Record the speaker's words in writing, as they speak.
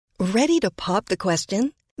Ready to pop the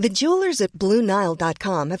question? The jewelers at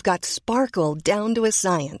BlueNile.com have got sparkle down to a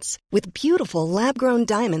science with beautiful lab-grown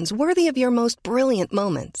diamonds worthy of your most brilliant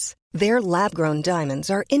moments. Their lab-grown diamonds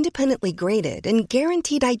are independently graded and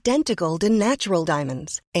guaranteed identical to natural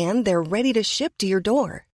diamonds, and they're ready to ship to your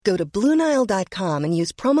door. Go to BlueNile.com and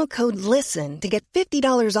use promo code LISTEN to get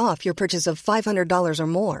 $50 off your purchase of $500 or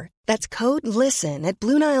more. That's code LISTEN at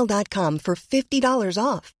BlueNile.com for $50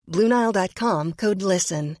 off. BlueNile.com, code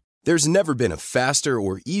LISTEN. There's never been a faster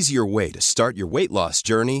or easier way to start your weight loss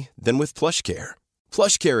journey than with PlushCare.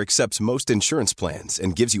 PlushCare accepts most insurance plans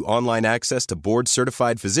and gives you online access to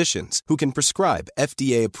board-certified physicians who can prescribe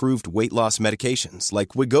FDA-approved weight loss medications like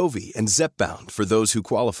Wegovy and Zepbound for those who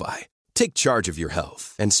qualify. Take charge of your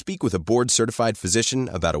health and speak with a board-certified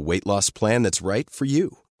physician about a weight loss plan that's right for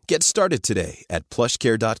you. Get started today at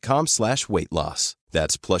plushcare.com/weight loss.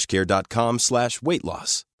 That's plushcare.com/weight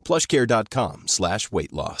loss.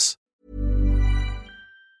 plushcare.com/weight loss.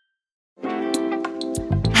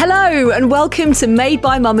 Hello and welcome to Made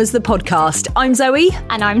by Mamas, the podcast. I'm Zoe.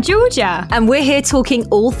 And I'm Georgia. And we're here talking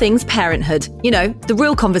all things parenthood. You know, the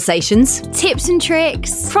real conversations. Tips and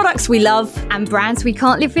tricks. Products we love. And brands we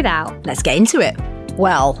can't live without. Let's get into it.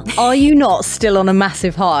 Well, are you not still on a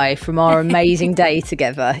massive high from our amazing day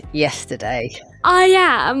together yesterday? I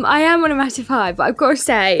am on a massive high, but I've got to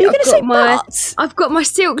say, I've got my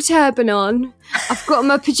silk turban on. I've got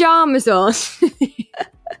my pajamas on.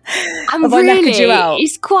 I'm Have I knackered you out?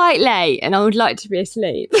 It's quite late and I would like to be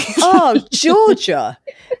asleep. Oh, Georgia.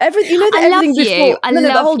 Everything before...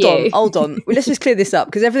 Hold on. Well, let's just clear this up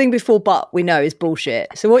because everything before but we know is bullshit.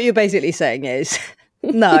 So what you're basically saying is...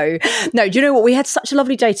 No. Do you know what? We had such a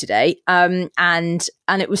lovely day today, and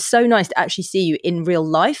it was so nice to actually see you in real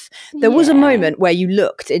life. There was a moment where you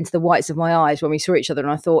looked into the whites of my eyes when we saw each other, and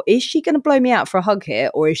I thought, is she going to blow me out for a hug here,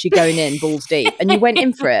 or is she going in balls deep? And you went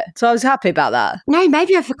in for it, so I was happy about that. No,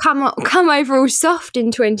 maybe I've come over all soft in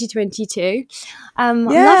 2022.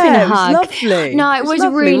 Loving a hug. It was lovely. No, it was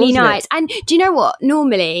lovely, really nice. It? And do you know what?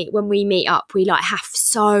 Normally when we meet up, we have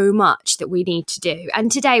so much that we need to do.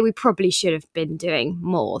 And today we probably should have been doing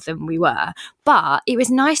more than we were. But it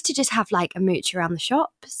was nice to just have a mooch around the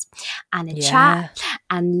shops and a chat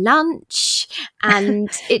and lunch. And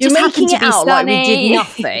it just happened to be out sunny. Like we did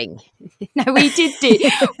nothing. No, we did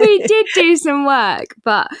do some work,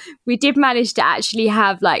 but we did manage to actually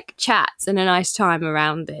have chats and a nice time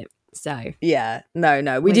around it. So yeah,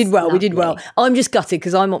 no, we did well. I'm just gutted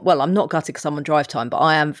because I'm not gutted because I'm on drive time, but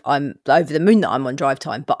I'm over the moon that I'm on drive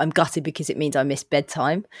time. But I'm gutted because it means I miss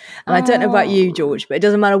bedtime. And I don't know about you, George, but it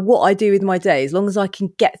doesn't matter what I do with my day as long as I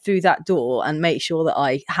can get through that door and make sure that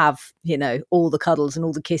I have all the cuddles and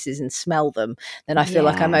all the kisses and smell them. Then I feel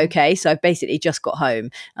like I'm okay. So I've basically just got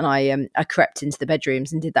home and I crept into the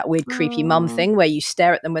bedrooms and did that weird creepy mum thing where you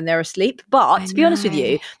stare at them when they're asleep. But to be honest with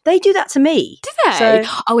you, they do that to me. Do they? So,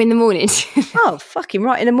 in the morning. Oh, fucking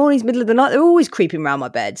right. In the mornings, middle of the night, they're always creeping around my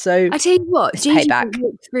bed. So I tell you what, Gigi payback.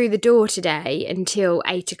 Walked through the door today until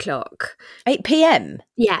 8 o'clock. 8 p.m?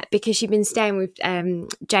 Yeah, because she'd been staying with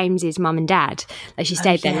James's mum and dad. She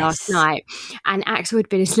stayed there last night. And Axel had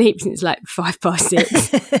been asleep since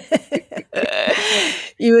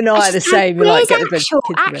 6:05. You and I are the same. We Where's Axel?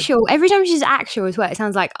 Every time she says Axel as well, it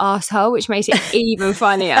sounds like arsehole, which makes it even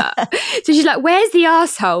funnier. So she's like, where's the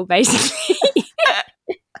arsehole, basically?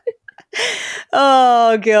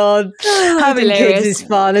 Oh God, having delirious. kids is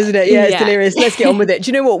fun, isn't it? Yeah, it's delirious. Let's get on with it.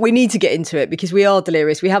 Do you know what? We need to get into it because we are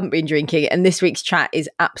delirious. We haven't been drinking, and this week's chat is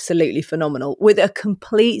absolutely phenomenal with a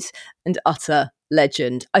complete and utter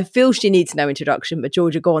legend. I feel she needs no introduction, but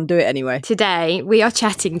Georgia, go on, do it anyway. Today we are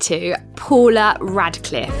chatting to Paula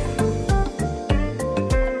Radcliffe.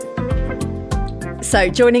 So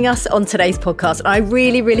joining us on today's podcast, and I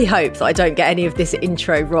really, really hope that I don't get any of this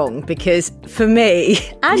intro wrong because for me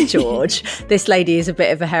and George, this lady is a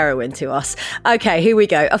bit of a heroine to us. Okay, here we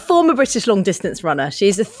go. A former British long distance runner.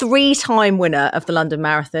 She's a 3-time winner of the London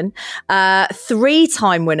Marathon,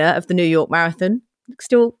 3-time winner of the New York Marathon.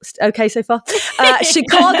 Still okay so far.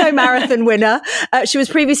 Chicago Marathon winner. She was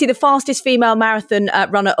previously the fastest female marathon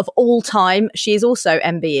runner of all time. She is also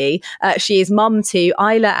MBE. She is mum to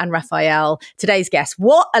Isla and Raphael. Today's guest.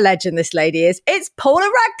 What a legend this lady is. It's Paula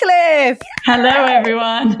Radcliffe. Hello,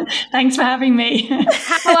 everyone. Thanks for having me.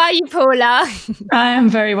 How are you, Paula? I am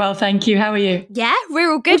very well, thank you. How are you? Yeah, we're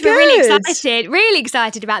all good. We're really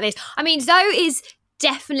excited about this. I mean, Zoe is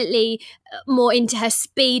definitely more into her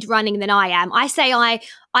speed running than I am. I say I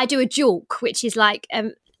do a jalk, which is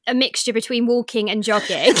a mixture between walking and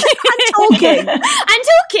jogging. And talking.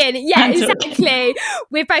 Yeah, And exactly. talking.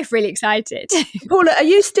 We're both really excited. Paula, are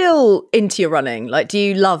you still into your running? Like, do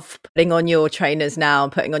you love putting on your trainers now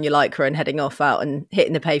and putting on your Lycra and heading off out and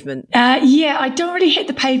hitting the pavement? Yeah, I don't really hit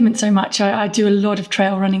the pavement so much. I do a lot of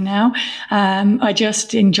trail running now. I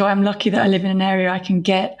just enjoy, I'm lucky that I live in an area I can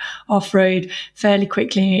get off-road fairly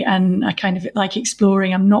quickly, and I kind of like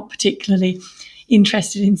exploring. I'm not particularly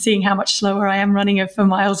interested in seeing how much slower I am running for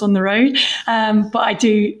miles on the road. But I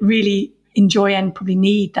do really enjoy and probably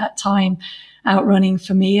need that time out running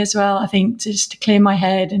for me as well. I think just to clear my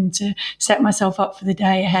head and to set myself up for the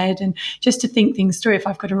day ahead, and just to think things through. If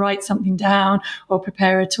I've got to write something down or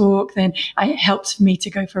prepare a talk, then it helps for me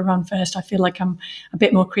to go for a run first. I feel like I'm a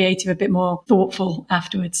bit more creative, a bit more thoughtful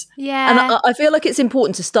afterwards. Yeah. And I feel like it's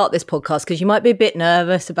important to start this podcast because you might be a bit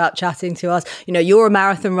nervous about chatting to us. You know, you're a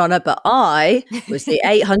marathon runner, but I was the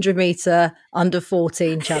 800 meter under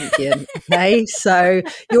 14 champion. Okay. So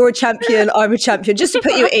you're a champion. I'm a champion, just to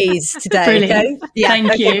put you at ease today. Brilliant. Okay? Yeah.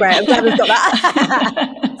 Thank you. Great. I'm glad we've got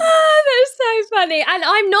that. Oh, that's so funny. And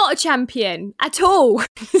I'm not a champion at all.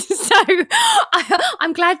 So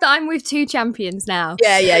I'm glad that I'm with two champions now.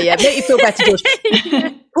 Yeah. Make you feel better, George.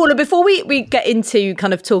 Paula, before we get into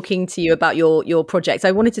kind of talking to you about your projects,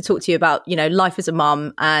 I wanted to talk to you about, you know, life as a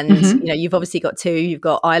mum. And, you know, you've obviously got two. You've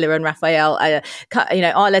got Isla and Raphael, you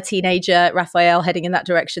know, Isla teenager, Raphael heading in that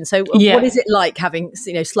direction. So what is it like having,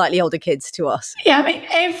 you know, slightly older kids to us? Yeah, I mean,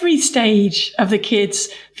 every stage of the kids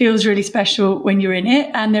feels really special when you're in it.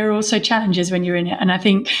 And there are also challenges when you're in it. And I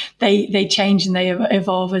think they change and they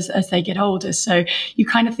evolve as they get older. So you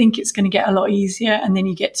kind of think it's going to get a lot easier. And then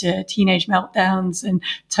you get to teenage meltdowns and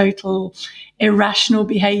total irrational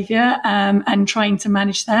behavior, and trying to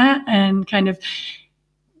manage that and kind of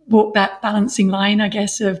walk that balancing line, I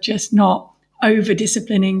guess, of just not over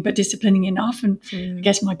disciplining, but disciplining enough. And I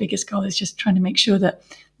guess my biggest goal is just trying to make sure that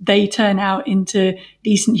they turn out into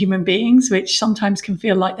decent human beings, which sometimes can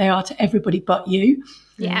feel like they are to everybody but you.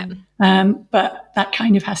 Yeah. But that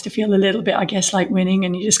kind of has to feel a little bit, I guess, like winning,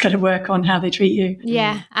 and you just got to work on how they treat you.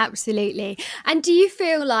 Yeah, absolutely. And do you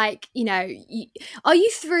feel like, you know, are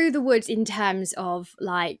you through the woods in terms of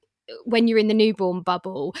like when you're in the newborn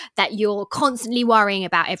bubble that you're constantly worrying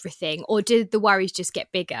about everything, or do the worries just get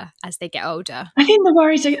bigger as they get older? I think the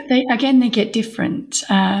worries, they get different,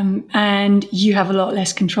 and you have a lot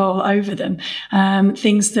less control over them.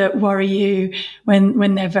 Things that worry you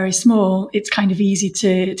when they're very small, it's kind of easy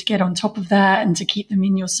to get on top of that and to keep them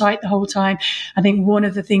in your sight the whole time. I think one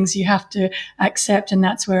of the things you have to accept, and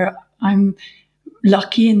that's where I'm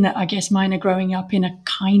lucky in that I guess mine are growing up in a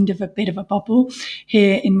kind of a bit of a bubble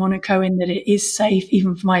here in Monaco, in that it is safe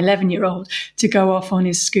even for my 11-year-old to go off on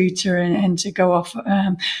his scooter and to go off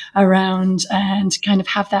around and kind of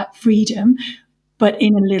have that freedom, but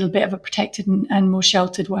in a little bit of a protected and more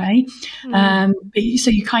sheltered way.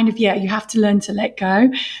 So you kind of, you have to learn to let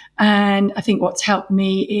go. And I think what's helped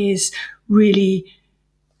me is really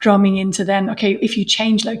drumming into them, okay, if you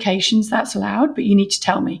change locations, that's allowed, but you need to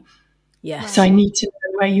tell me. Yes. So I need to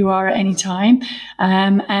know where you are at any time,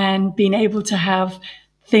 and being able to have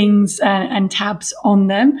things and tabs on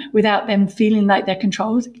them without them feeling like they're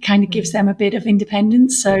controlled kind of gives them a bit of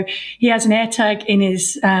independence. So he has an AirTag in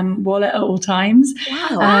his wallet at all times.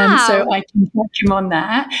 Wow. So I can track him on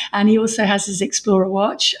that. And he also has his Explorer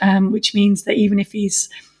watch, which means that even if he's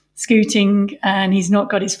scooting and he's not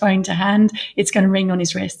got his phone to hand, it's going to ring on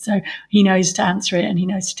his wrist. So he knows to answer it and he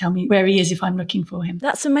knows to tell me where he is if I'm looking for him.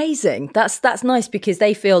 That's amazing. That's nice because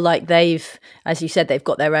they feel like they've, as you said, they've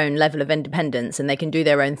got their own level of independence and they can do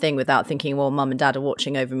their own thing without thinking, well, mum and dad are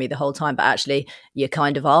watching over me the whole time. But actually, you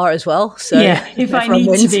kind of are as well. So yeah, if I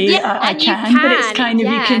need to be, I and can. But it's kind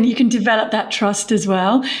of you can develop that trust as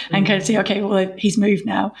well and kind of say, okay, well, he's moved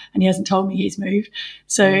now and he hasn't told me he's moved.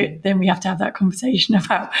 So then we have to have that conversation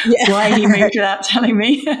about why he moved without telling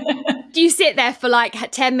me. Do you sit there for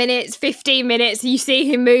like 10 minutes, 15 minutes, you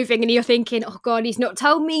see him moving and you're thinking, oh God, he's not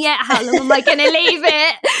told me yet. How long am I going to leave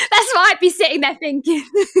it? That's what I'd be sitting there thinking.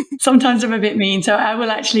 Sometimes I'm a bit mean. So I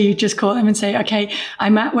will actually just call them and say, okay,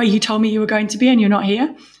 I'm at where you told me you were going to be and you're not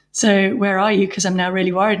here. So where are you? Because I'm now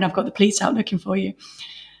really worried and I've got the police out looking for you.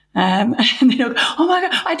 And they'll go, oh my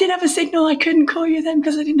God, I didn't have a signal. I couldn't call you then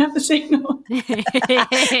because I didn't have a signal.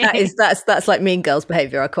 That's like Mean Girls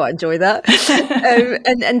behaviour. I quite enjoy that.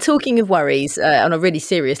 And talking of worries, on a really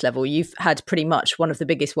serious level, you've had pretty much one of the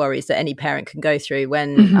biggest worries that any parent can go through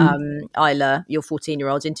when Isla, your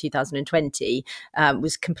 14-year-old in 2020,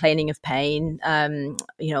 was complaining of pain, on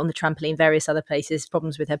the trampoline, various other places,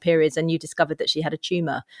 problems with her periods, and you discovered that she had a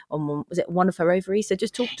tumour on one of her ovaries. So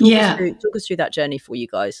just talk us through that journey for you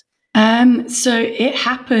guys. So it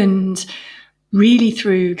happened really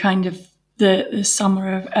through kind of the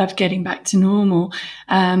summer of getting back to normal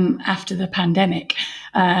after the pandemic.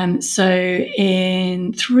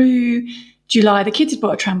 Through July, the kids had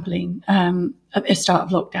bought a trampoline at the start of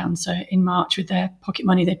lockdown. So in March, with their pocket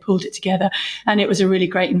money, they pulled it together. And it was a really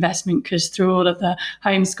great investment because through all of the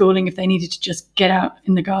homeschooling, if they needed to just get out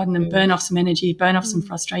in the garden and burn off some energy, burn off some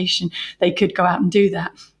frustration, they could go out and do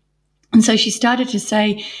that. And so she started to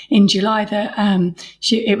say in July that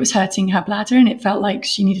it was hurting her bladder and it felt like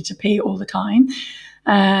she needed to pee all the time.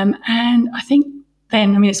 And I think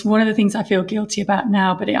then, I mean, it's one of the things I feel guilty about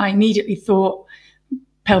now, but I immediately thought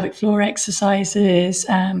pelvic floor exercises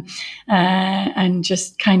and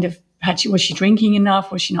just kind of was she drinking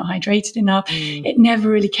enough? Was she not hydrated enough? It never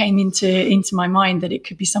really came into my mind that it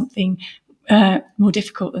could be something more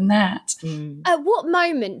difficult than that. At what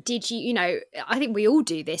moment did you I think we all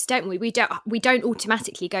do this, don't we? We don't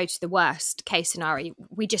automatically go to the worst case scenario.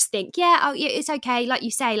 We just think, it's okay. Like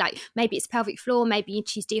you say, like maybe it's pelvic floor, maybe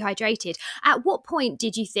she's dehydrated. At what point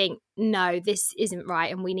did you think, no, this isn't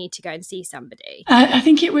right and we need to go and see somebody? I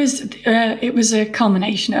think it was a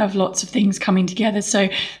culmination of lots of things coming together. So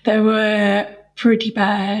there were pretty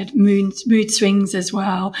bad mood swings as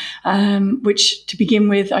well, which to begin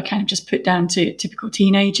with, I kind of just put down to typical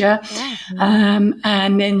teenager. And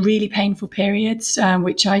then really painful periods,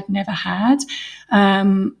 which I'd never had.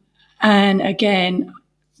 And again,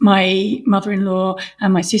 my mother-in-law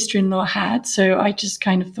and my sister-in-law had. So I just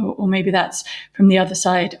kind of thought, well, maybe that's from the other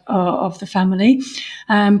side of the family.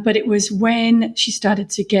 But it was when she started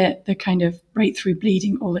to get the kind of breakthrough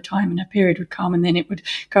bleeding all the time and her period would come and then it would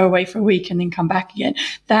go away for a week and then come back again.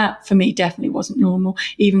 That for me definitely wasn't normal,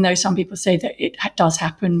 even though some people say that it does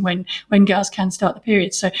happen when girls can start the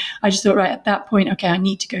period. So I just thought, right, at that point, okay, I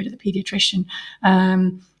need to go to the pediatrician.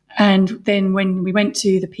 And then when we went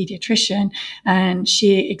to the pediatrician and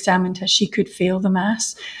she examined her, she could feel the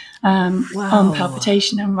mass on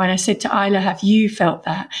palpitation. And when I said to Isla, have you felt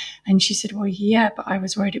that? And she said, well, yeah, but I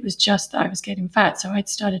was worried it was just that I was getting fat. So I'd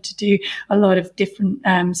started to do a lot of different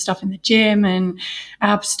stuff in the gym and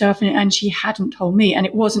ab stuff. And she hadn't told me. And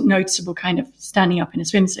it wasn't noticeable kind of standing up in a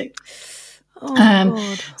swimsuit.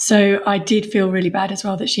 So I did feel really bad as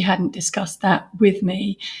well that she hadn't discussed that with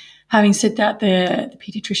me. Having said that, the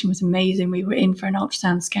pediatrician was amazing. We were in for an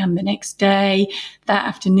ultrasound scan the next day. That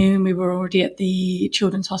afternoon, we were already at the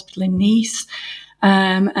Children's Hospital in Nice.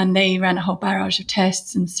 And they ran a whole barrage of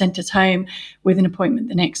tests and sent us home with an appointment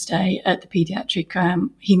the next day at the pediatric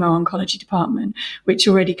hemo-oncology department, which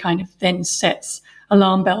already kind of then sets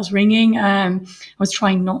alarm bells ringing. I was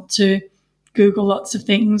trying not to Google lots of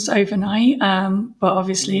things overnight, but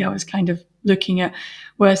obviously I was kind of looking at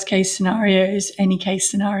worst case scenarios, any case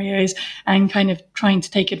scenarios, and kind of trying to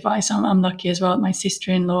take advice. I'm lucky as well. My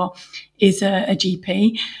sister-in-law is a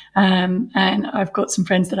GP, and I've got some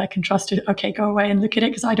friends that I can trust to, okay, go away and look at it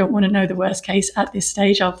because I don't want to know the worst case at this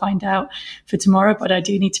stage. I'll find out for tomorrow, but I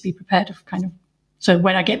do need to be prepared of kind of, so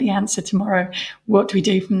when I get the answer tomorrow, what do we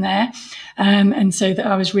do from there? And so that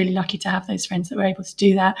I was really lucky to have those friends that were able to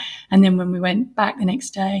do that. And then when we went back the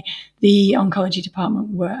next day, the oncology department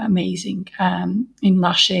were amazing in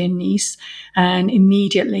Lush in Nice, and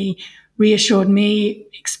immediately reassured me,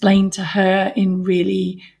 explained to her in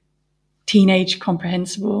really teenage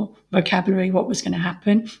comprehensible vocabulary what was going to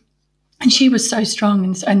happen. And she was so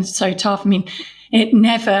strong and so tough. I mean, it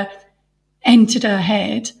never entered her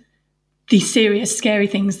head the serious, scary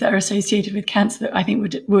things that are associated with cancer that I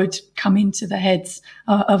think would come into the heads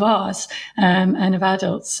of ours and of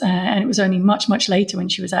adults. And it was only much, much later when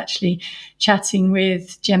she was actually chatting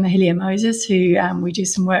with Gemma Hillier-Moses, who we do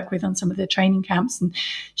some work with on some of the training camps. And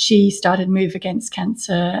she started Move Against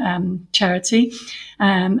Cancer charity.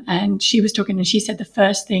 And she was talking and she said the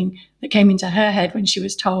first thing that came into her head when she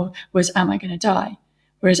was told was, am I going to die?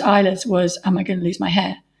 Whereas Isla's was, am I going to lose my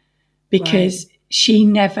hair? Because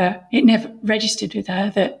it never registered with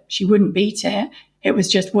her that she wouldn't beat it. It was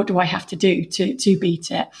just, what do I have to do to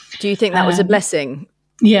beat it? Do you think that was a blessing?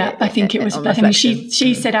 Yeah, I think it was a blessing.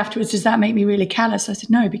 She said afterwards, does that make me really callous? I said,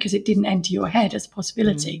 no, because it didn't enter your head as a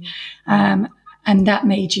possibility. And that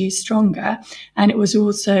made you stronger. And it was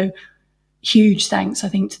also huge thanks, I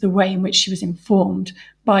think, to the way in which she was informed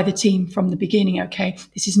by the team from the beginning. Okay,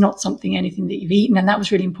 this is not anything that you've eaten. And that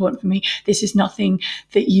was really important for me. This is nothing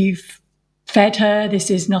that you've fed her.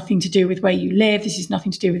 This is nothing to do with where you live. This is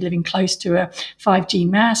nothing to do with living close to a 5G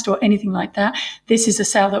mast or anything like that. This is a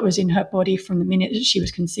cell that was in her body from the minute that she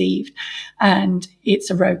was conceived. And it's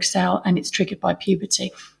a rogue cell and it's triggered by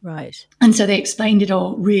puberty. Right. And so they explained it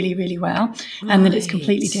all really, really well. And that it's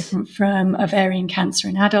completely different from ovarian cancer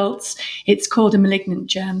in adults. It's called a malignant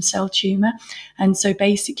germ cell tumor. And so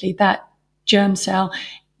basically that germ cell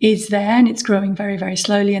is there and it's growing very, very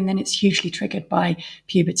slowly. And then it's usually triggered by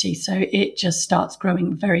puberty. So it just starts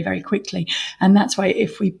growing very, very quickly. And that's why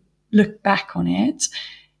if we look back on it,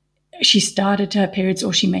 she started her periods,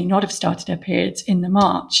 or she may not have started her periods, in the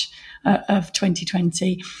March of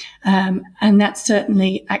 2020. And that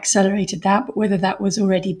certainly accelerated that. But whether that was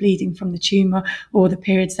already bleeding from the tumour or the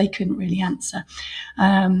periods, they couldn't really answer.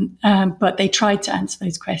 But they tried to answer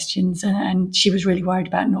those questions. And she was really worried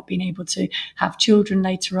about not being able to have children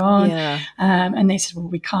later on. Yeah. And they said, well,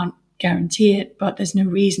 we can't guarantee it, but there's no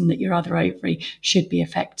reason that your other ovary should be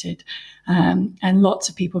affected. And lots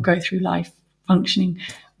of people go through life functioning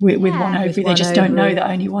with one ovary. They just don't know that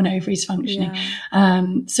only one ovary is functioning. Yeah.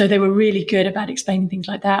 So they were really good about explaining things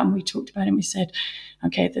like that. And we talked about it and we said,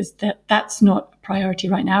 okay, that's not a priority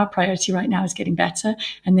right now. A priority right now is getting better.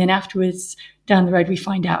 And then afterwards, down the road, we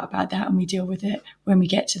find out about that and we deal with it when we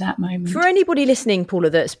get to that moment. For anybody listening, Paula,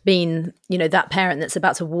 that's been, that parent that's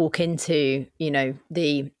about to walk into,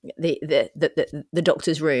 the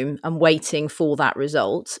doctor's room and waiting for that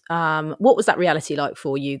result, what was that reality like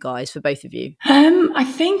for you guys, for both of you? I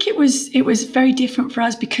think it was very different for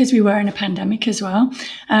us because we were in a pandemic as well.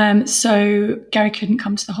 So Gary couldn't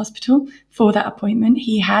come to the hospital for that appointment.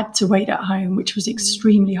 He had to wait at home, which was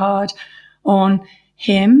extremely hard on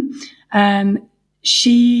him.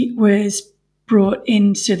 She was brought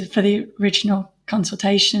in for the original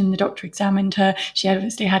consultation. The doctor examined her. She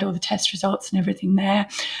obviously had all the test results and everything there.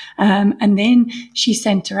 And then she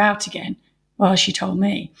sent her out again. Well, she told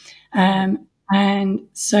me. And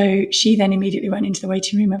so she then immediately went into the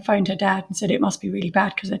waiting room and phoned her dad and said, it must be really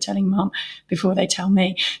bad because they're telling mum before they tell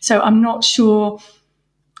me. So I'm not sure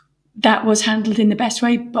that was handled in the best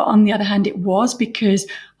way. But on the other hand, it was, because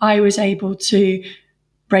I was able to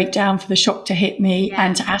break down for the shock to hit me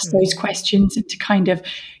and to ask those questions and to kind of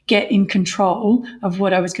get in control of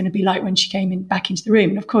what I was going to be like when she came back into the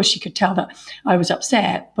room. And of course, she could tell that I was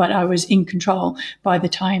upset, but I was in control by the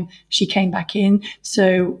time she came back in.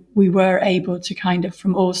 So we were able to kind of,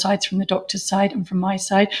 from all sides, from the doctor's side and from my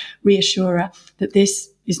side, reassure her that this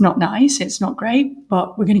is not nice, it's not great,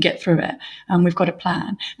 but we're going to get through it. And we've got a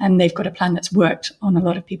plan. And they've got a plan that's worked on a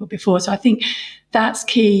lot of people before. So I think that's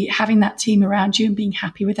key, having that team around you and being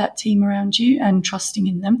happy with that team around you and trusting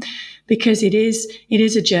in them, because it is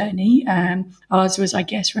a journey. Ours was, I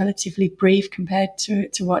guess, relatively brief compared to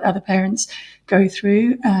what other parents go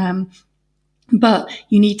through. But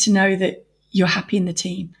you need to know that you're happy in the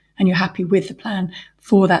team and you're happy with the plan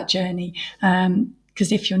for that journey.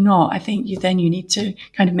 Because if you're not, I think you need to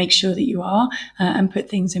kind of make sure that you are and put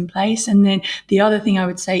things in place. And then the other thing I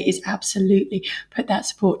would say is absolutely put that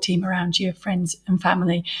support team around you, friends and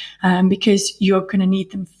family, because you're going to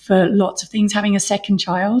need them for lots of things. Having a second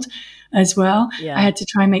child as well, I had to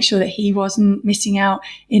try and make sure that he wasn't missing out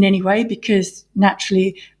in any way, because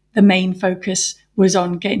naturally the main focus was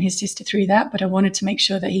on getting his sister through that, but I wanted to make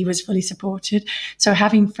sure that he was fully supported. So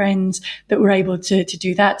having friends that were able to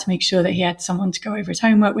do that, to make sure that he had someone to go over his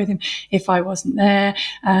homework with him if I wasn't there,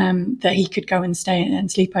 that he could go and stay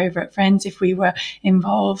and sleep over at friends if we were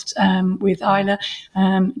involved with Isla,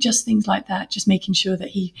 just things like that, just making sure that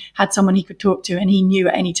he had someone he could talk to and he knew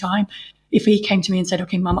at any time. If he came to me and said,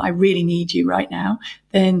 okay, Mum, I really need you right now,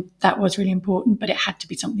 then that was really important, but it had to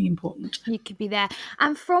be something important. You could be there.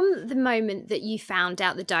 And from the moment that you found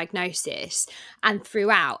out the diagnosis and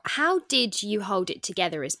throughout, how did you hold it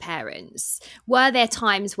together as parents? Were there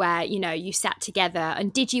times where, you sat together,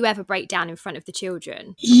 and did you ever break down in front of the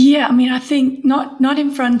children? Yeah, I mean, I think not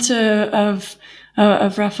in front of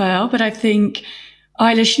Raphael, but I think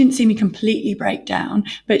Isla, she didn't see me completely break down,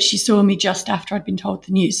 but she saw me just after I'd been told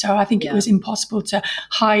the news. So I think it was impossible to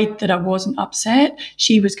hide that I wasn't upset.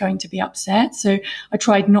 She was going to be upset. So I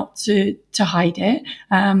tried not to hide it,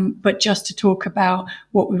 but just to talk about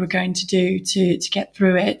what we were going to do to get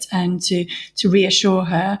through it and to reassure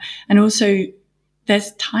her. And also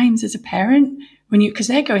there's times as a parent when because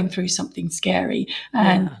they're going through something scary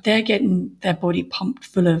and they're getting their body pumped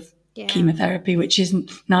full of chemotherapy, which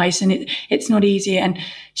isn't nice, and it's not easy. And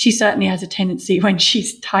she certainly has a tendency when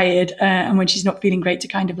she's tired and when she's not feeling great to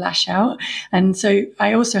kind of lash out. And so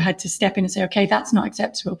I also had to step in and say, okay, that's not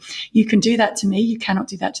acceptable. You can do that to me. You cannot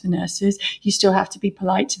do that to the nurses. You still have to be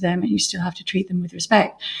polite to them, and you still have to treat them with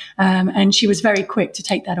respect. And she was very quick to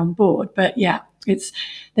take that on board. But yeah,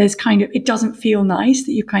 it doesn't feel nice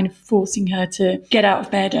that you're kind of forcing her to get out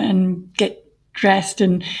of bed and get dressed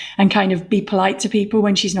and kind of be polite to people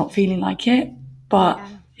when she's not feeling like it. But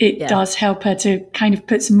it does help her to kind of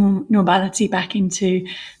put some more normality back into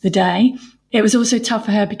the day. It was also tough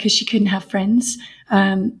for her because she couldn't have friends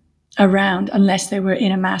around unless they were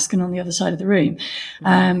in a mask and on the other side of the room,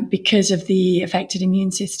 because of the affected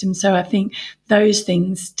immune system. So I think those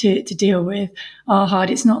things to deal with are hard.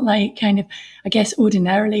 It's not like kind of, I guess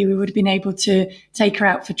ordinarily we would have been able to take her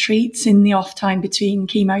out for treats in the off time between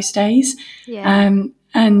chemo stays.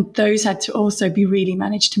 And those had to also be really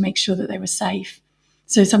managed to make sure that they were safe.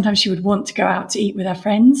 So sometimes she would want to go out to eat with her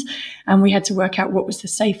friends, and we had to work out what was the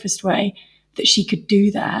safest way that she could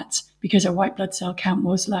do that, because her white blood cell count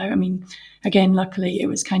was low. I mean, again, luckily it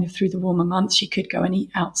was kind of through the warmer months. She could go and eat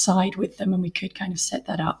outside with them, and we could kind of set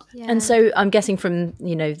that up. Yeah. And so I'm guessing from,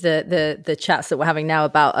 the chats that we're having now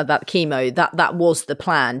about chemo, that was the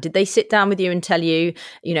plan. Did they sit down with you and tell you,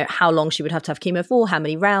 how long she would have to have chemo for, how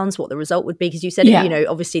many rounds, what the result would be? Because you said,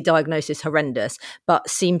 obviously diagnosis horrendous, but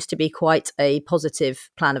seemed to be quite a positive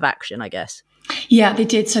plan of action, I guess. Yeah, they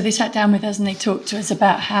did. So they sat down with us and they talked to us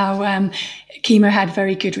about how chemo had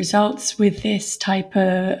very good results with this type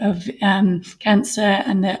of cancer,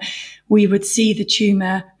 and that we would see the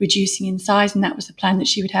tumour reducing in size. And that was the plan, that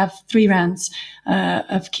she would have 3 rounds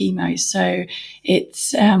of chemo. So it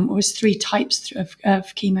was 3 types of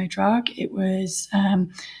chemo drug. It was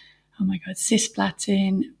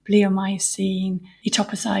cisplatin, bleomycin,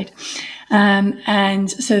 etoposide.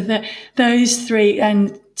 And so those 3,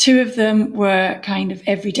 and 2 of them were kind of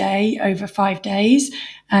every day over 5 days.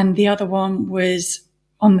 And the other one was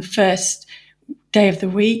on the first day of the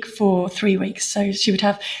week for 3 weeks. So she would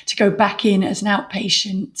have to go back in as an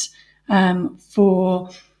outpatient for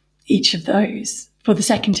each of those, for the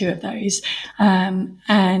second 2 of those.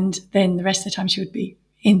 And then the rest of the time she would be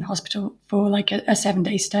in hospital for like a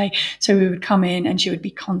 7-day stay. So we would come in and she would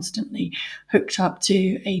be constantly hooked up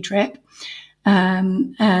to a drip.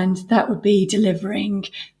 And that would be delivering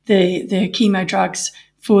the chemo drugs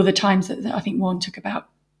for the times that I think one took about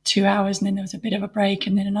 2 hours, and then there was a bit of a break,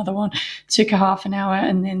 and then another one took a half an hour,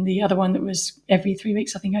 and then the other one that was every 3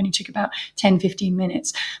 weeks, I think only took about 10-15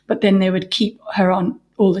 minutes. But then they would keep her on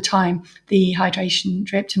all the time, the hydration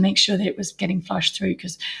drip, to make sure that it was getting flushed through,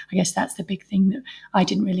 because I guess that's the big thing that I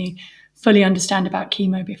didn't really fully understand about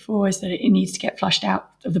chemo before, is that it needs to get flushed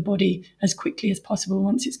out of the body as quickly as possible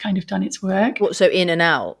once it's kind of done its work. So in and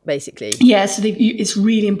out, basically? Yeah, so it's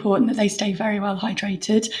really important that they stay very well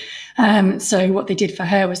hydrated. So what they did for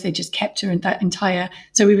her was they just kept her in that entire,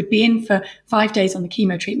 so we would be in for 5 days on the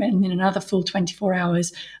chemo treatment, and then another full 24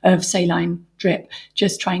 hours of saline drip,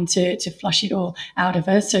 just trying to flush it all out of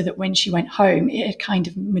her, so that when she went home, it had kind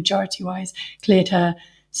of majority-wise cleared her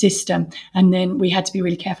system. And then we had to be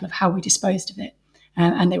really careful of how we disposed of it.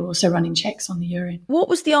 And they were also running checks on the urine. What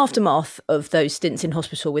was the aftermath of those stints in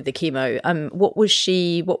hospital with the chemo? What was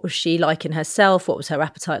she like in herself? What was her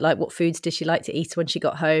appetite like? What foods did she like to eat when she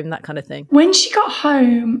got home? That kind of thing. When she got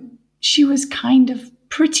home, she was kind of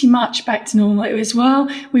pretty much back to normal. It was while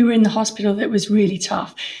we were in the hospital that was really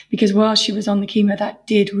tough, because while she was on the chemo, that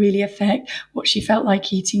did really affect what she felt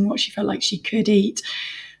like eating, what she felt like she could eat.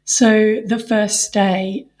 So the first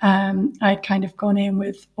day, I'd kind of gone in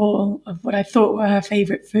with all of what I thought were her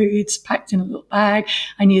favourite foods packed in a little bag.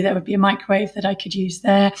 I knew there would be a microwave that I could use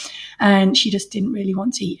there. And she just didn't really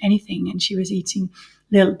want to eat anything. And she was eating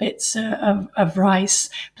little bits of rice,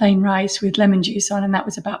 plain rice with lemon juice on. And that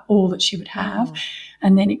was about all that she would have. Oh.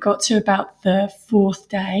 And then it got to about the 4th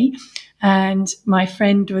day, and my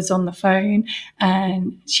friend was on the phone,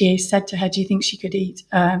 and she said to her, do you think she could eat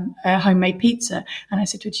a homemade pizza? And I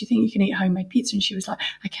said, do you think you can eat homemade pizza? And she was like,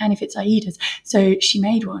 I can if it's Aida's. So she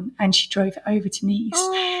made one, and she drove it over to Nice.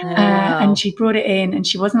 And she brought it in, and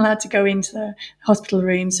she wasn't allowed to go into the hospital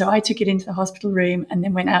room. So I took it into the hospital room and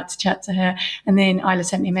then went out to chat to her. And then Isla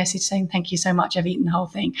sent me a message saying, thank you so much. I've eaten the whole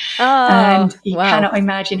thing. And you cannot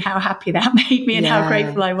imagine how happy that made me, and how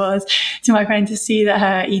grateful I was to my friend to see that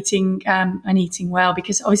her eating and eating well,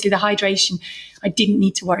 because obviously the hydration I didn't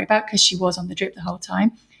need to worry about, because she was on the drip the whole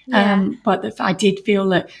time. But I did feel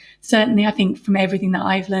that certainly, I think from everything that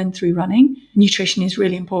I've learned through running, nutrition is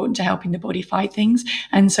really important to helping the body fight things.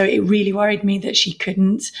 And so it really worried me that she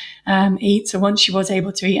couldn't eat. So once she was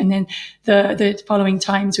able to eat, and then the following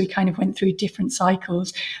times we kind of went through different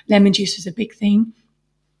cycles. Lemon juice was a big thing.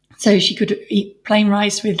 So she could eat plain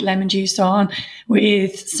rice with lemon juice on,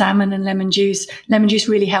 with salmon and lemon juice. Lemon juice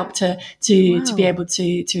really helped her to be able to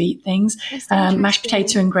eat things. Mashed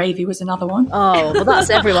potato and gravy was another one. Oh, well,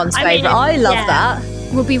 that's everyone's favourite. I love that.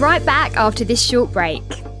 We'll be right back after this short break.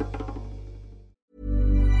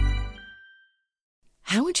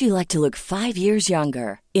 How would you like to look 5 years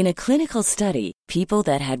younger? In a clinical study, people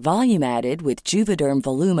that had volume added with Juvederm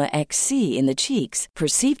Voluma XC in the cheeks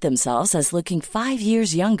perceived themselves as looking 5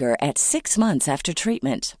 years younger at 6 months after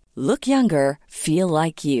treatment. Look younger, feel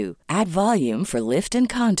like you. Add volume for lift and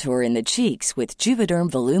contour in the cheeks with Juvederm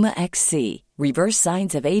Voluma XC. Reverse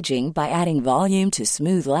signs of aging by adding volume to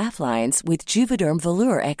smooth laugh lines with Juvederm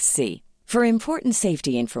Volure XC. For important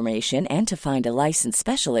safety information and to find a licensed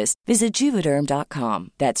specialist, visit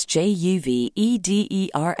Juvederm.com. That's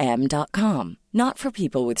JUVEDERM.com. Not for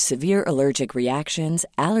people with severe allergic reactions,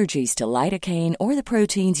 allergies to lidocaine, or the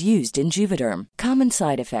proteins used in Juvederm. Common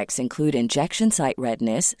side effects include injection site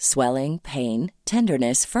redness, swelling, pain,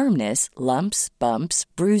 tenderness, firmness, lumps, bumps,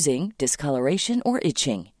 bruising, discoloration, or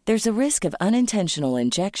itching. There's a risk of unintentional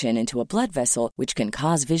injection into a blood vessel, which can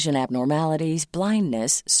cause vision abnormalities,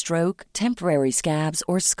 blindness, stroke, temporary scabs,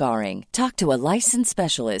 or scarring. Talk to a licensed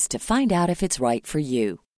specialist to find out if it's right for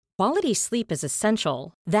you. Quality sleep is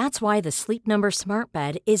essential. That's why the Sleep Number Smart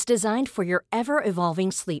Bed is designed for your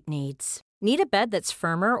ever-evolving sleep needs. Need a bed that's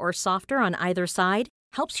firmer or softer on either side?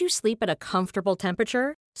 Helps you sleep at a comfortable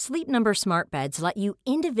temperature? Sleep Number Smart Beds let you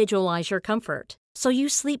individualize your comfort, so you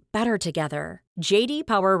sleep better together. J.D.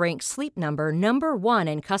 Power ranks Sleep Number number 1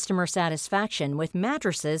 in customer satisfaction with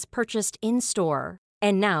mattresses purchased in-store.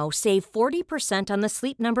 And now save 40% on the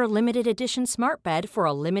Sleep Number Limited Edition Smart Bed for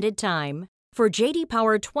a limited time. For J.D.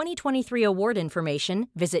 Power 2023 award information,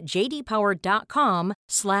 visit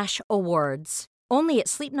jdpower.com/awards. Only at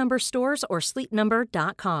Sleep Number stores or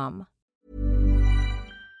sleepnumber.com.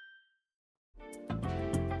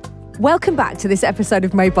 Welcome back to this episode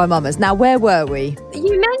of Made by Mamas. Now, where were we?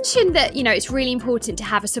 You mentioned that, it's really important to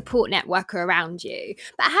have a support network around you.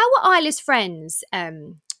 But how were Isla's friends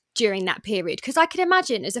during that period? Because I can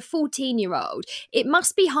imagine as a 14-year-old, it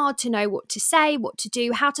must be hard to know what to say, what to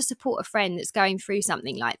do, how to support a friend that's going through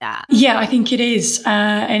something like that. Yeah, I think it is.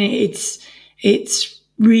 And it's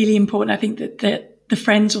really important. I think that the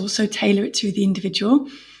friends also tailor it to the individual,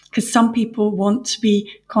 because some people want to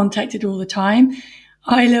be contacted all the time.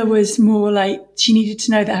 Isla was more like she needed to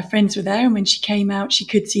know that her friends were there, and when she came out, she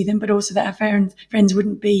could see them, but also that her friends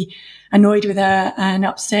wouldn't be annoyed with her and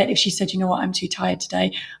upset if she said, you know what, I'm too tired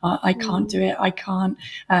today. I can't do it. I can't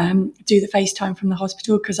do the FaceTime from the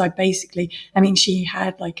hospital, because she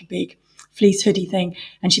had like a big fleece hoodie thing,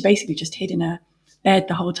 and she basically just hid in her bed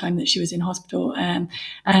the whole time that she was in hospital. And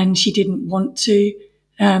she didn't want to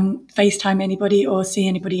FaceTime anybody or see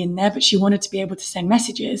anybody in there, but she wanted to be able to send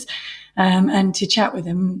messages and to chat with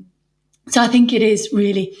them. So I think it is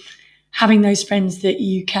really having those friends that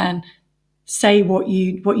you can say what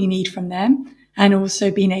you need from them, and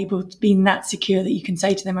also being that secure that you can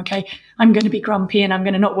say to them, okay, I'm going to be grumpy and I'm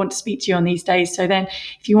going to not want to speak to you on these days. So then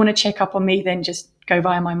if you want to check up on me, then just go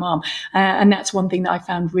via my mom. And that's one thing that I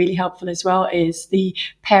found really helpful as well, is the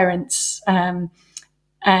parents and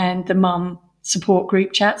the mum support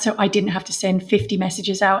group chat. So I didn't have to send 50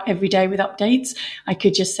 messages out every day with updates. I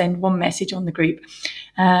could just send one message on the group.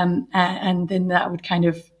 And then that would kind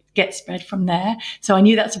of get spread from there. So I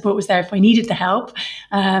knew that support was there if I needed the help.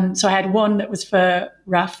 So I had one that was for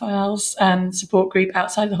Raphael's support group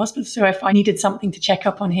outside of the hospital. So if I needed something to check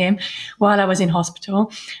up on him while I was in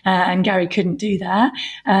hospital, and Gary couldn't do that.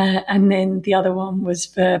 And then the other one was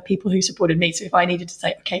for people who supported me. So if I needed to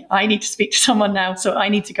say, okay, I need to speak to someone now, so I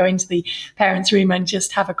need to go into the parents' room and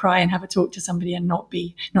just have a cry and have a talk to somebody and not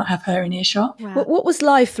have her in earshot. Wow. What was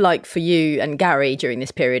life like for you and Gary during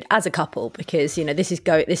this period as a couple? Because, this is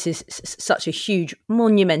such a huge,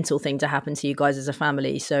 monumental thing to happen to you guys as a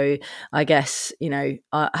family. So I guess,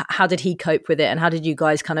 how did he cope with it, and how did you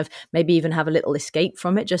guys kind of maybe even have a little escape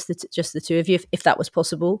from it, just the two of you, if that was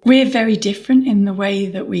possible? We're very different in the way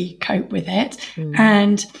that we cope with it.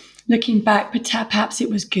 And looking back, perhaps it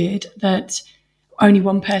was good that only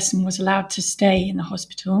one person was allowed to stay in the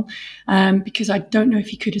hospital, because I don't know if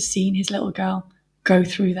he could have seen his little girl go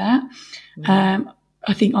through that.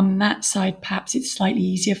 I think on that side, perhaps it's slightly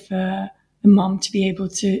easier for the mum to be able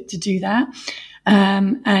to do that.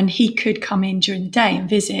 And he could come in during the day and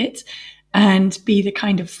visit, and be the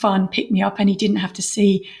kind of fun pick-me-up, and he didn't have to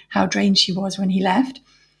see how drained she was when he left.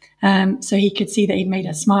 So he could see that he'd made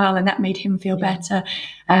her smile, and that made him feel better,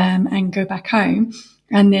 and go back home.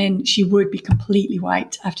 And then she would be completely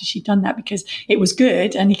wiped after she'd done that, because it was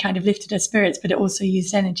good and he kind of lifted her spirits, but it also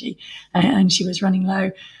used energy, and she was running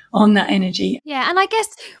low on that energy. Yeah, and I guess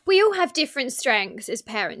we all have different strengths as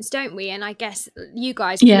parents, don't we? And I guess you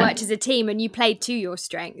guys worked as a team and you played to your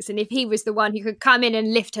strengths. And if he was the one who could come in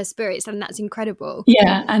and lift her spirits, then that's incredible.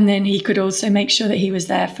 Yeah, and then he could also make sure that he was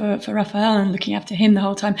there for Raphael and looking after him the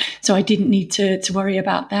whole time. So I didn't need to worry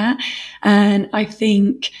about that. And I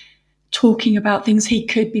think talking about things, he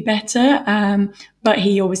could be better, but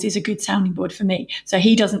he always is a good sounding board for me. So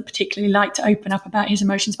he doesn't particularly like to open up about his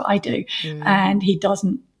emotions, but I do. And he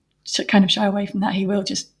doesn't kind of shy away from that. He will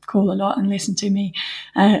just call a lot and listen to me,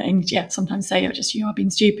 and sometimes say, you are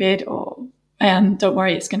being stupid, or don't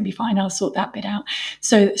worry, it's going to be fine, I'll sort that bit out.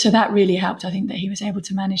 So that really helped, I think, that he was able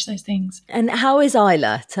to manage those things. And how is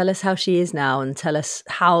Isla? Tell us how she is now, and tell us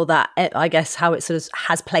how how it sort of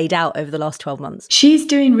has played out over the last 12 months. She's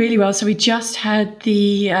doing really well. So we just had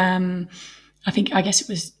the I guess it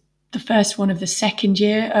was the first one of the second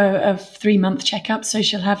year of 3-month checkups. So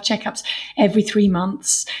she'll have checkups every 3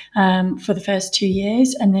 months for the first 2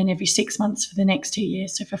 years, and then every 6 months for the next 2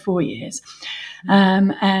 years, so for 4 years.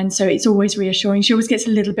 And so it's always reassuring. She always gets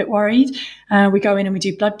a little bit worried. We go in and we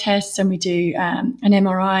do blood tests, and we do an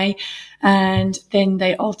MRI, and then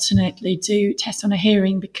they alternately do tests on her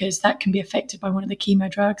hearing, because that can be affected by one of the chemo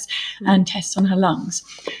drugs, and tests on her lungs.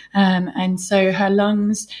 And so her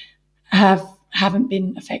lungs haven't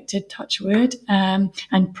been affected, touch wood,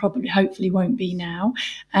 and probably hopefully won't be now.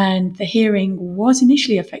 And the hearing was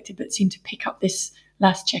initially affected, but seemed to pick up this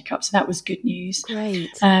last checkup. So that was good news.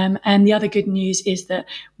 Great. And the other good news is that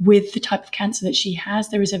with the type of cancer that she has,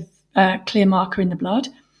 there is a clear marker in the blood.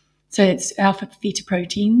 So it's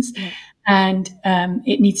alpha-fetoproteins, and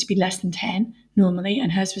it needs to be less than 10 normally,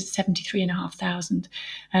 and hers was 73,500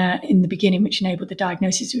 in the beginning, which enabled the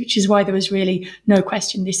diagnosis, which is why there was really no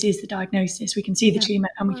question. This is the diagnosis. We can see the tumour,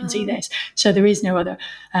 and we can see this. So there is no other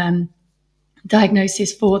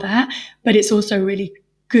diagnosis for that. But it's also really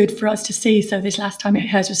good for us to see. So this last time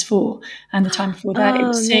hers was 4, and the time before that it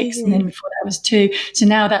was 6, amazing. And then before that was 2. So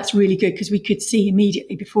now that's really good, because we could see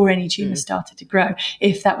immediately before any tumour started to grow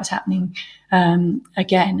if that was happening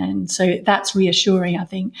again. And so that's reassuring, I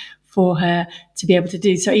think, for her to be able to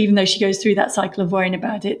do. So even though she goes through that cycle of worrying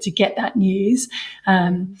about it, to get that news,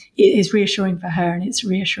 it is reassuring for her, and it's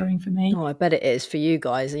reassuring for me. Oh, I bet it is for you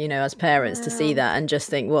guys, as parents, to see that and just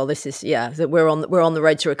think, well, this is, that we're on the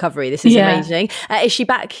road to recovery. This is amazing. Is she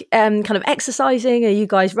back kind of exercising? Are you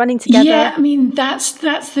guys running together? Yeah, I mean, that's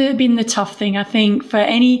been the tough thing, I think, for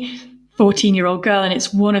any 14-year-old girl, and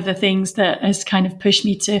it's one of the things that has kind of pushed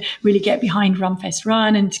me to really get behind Runfest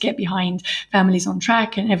Run and to get behind Families on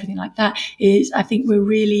Track and everything like that, is I think we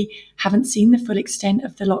really haven't seen the full extent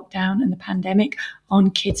of the lockdown and the pandemic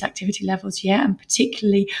on kids' activity levels yet, and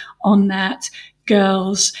particularly on that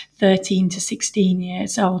girls 13 to 16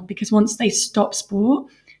 years old, because once they stop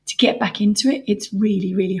sport, to get back into it, it's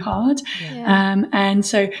really, really hard. Yeah. And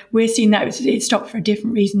so we're seeing that it stopped for a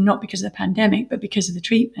different reason, not because of the pandemic, but because of the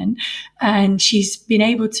treatment. And she's been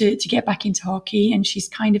able to get back into hockey, and she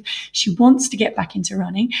wants to get back into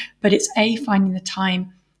running, but it's finding the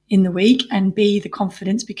time in the week, and B, the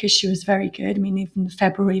confidence, because she was very good. I mean, even in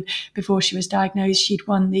February, before she was diagnosed, she'd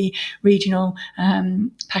won the regional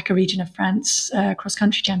PACA region of France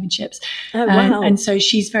cross-country championships. Oh, wow. And so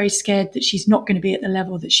she's very scared that she's not going to be at the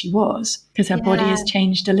level that she was, because her body has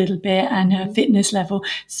changed a little bit, and her fitness level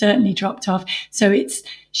certainly dropped off. So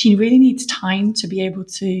she really needs time to be able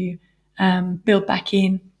to build back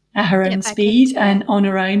in at her own speed and on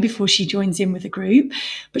her own before she joins in with a group.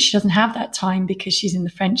 But she doesn't have that time, because she's in the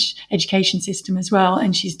French education system as well,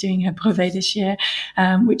 and she's doing her brevet this year,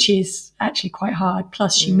 which is actually quite hard.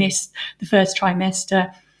 Plus she missed the first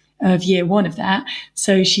trimester of year 1 of that,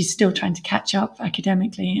 so she's still trying to catch up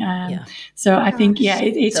academically. So I think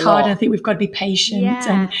it's hard. I think we've got to be patient,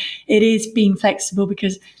 and it is being flexible,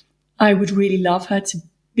 because I would really love her to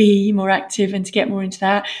be more active and to get more into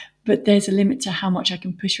that. But there's a limit to how much I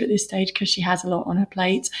can push her at this stage, because she has a lot on her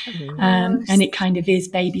plate. And it kind of is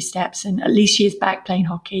baby steps. And at least she is back playing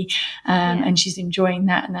hockey, and she's enjoying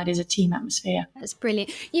that. And that is a team atmosphere. That's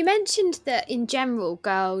brilliant. You mentioned that in general,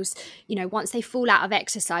 girls, once they fall out of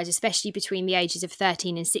exercise, especially between the ages of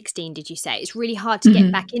 13 and 16, did you say, it's really hard to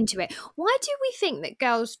get back into it. Why do we think that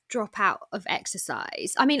girls drop out of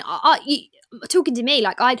exercise? I mean, talking to me,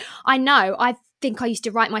 like I know I've think I used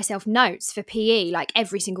to write myself notes for PE like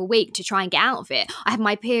every single week to try and get out of it. I had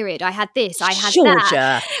my period, I had this, I had Georgia.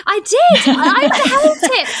 that. I did. I felt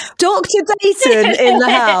it. Dr. Dayton in the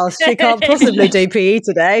house. She can't possibly do PE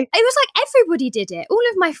today. It was like everybody did it. All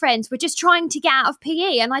of my friends were just trying to get out of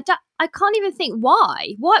PE, and I can't even think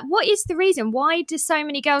why. What is the reason? Why do so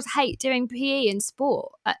many girls hate doing PE and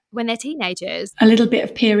sport when they're teenagers? A little bit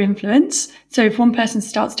of peer influence. So if one person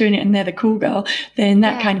starts doing it and they're the cool girl, then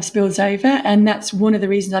that kind of spills over. And that's one of the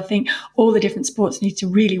reasons I think all the different sports need to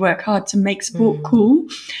really work hard to make sport cool,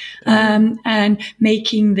 and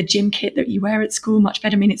making the gym kit that you wear at school much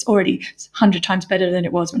better. I mean, it's already 100 times better than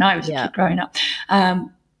it was when I was a kid growing up.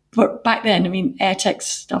 But back then, I mean, Airtex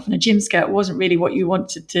stuff and a gym skirt wasn't really what you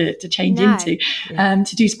wanted to change into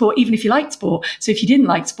to do sport, even if you liked sport. So if you didn't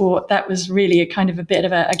like sport, that was really a kind of a bit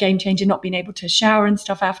of a game changer. Not being able to shower and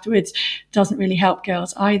stuff afterwards doesn't really help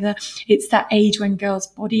girls either. It's that age when girls'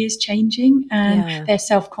 body is changing and their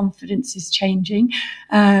self-confidence is changing.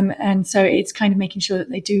 And so it's kind of making sure that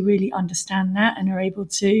they do really understand that and are able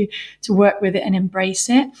to work with it and embrace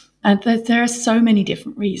it. And there are so many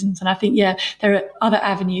different reasons. And I think, there are other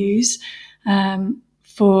avenues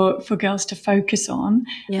for girls to focus on.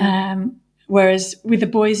 Whereas with the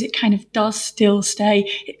boys, it kind of does still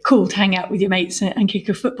stay cool to hang out with your mates and kick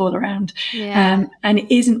a football around. And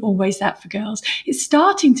it isn't always that for girls. It's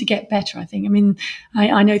starting to get better, I think. I mean,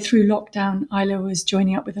 I know through lockdown, Isla was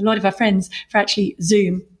joining up with a lot of her friends for actually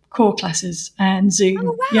Zoom core classes and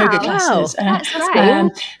Zoom yoga classes.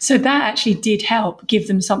 So that actually did help give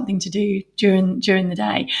them something to do during the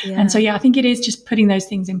day. And so, I think it is just putting those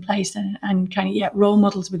things in place and kind of, role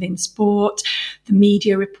models within sport. The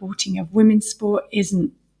media reporting of women's sport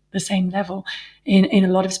isn't the same level in a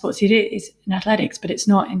lot of sports. It is in athletics, but it's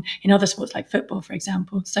not in other sports like football, for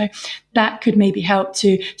example. So that could maybe help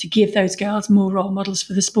to give those girls more role models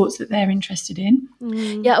for the sports that they're interested in.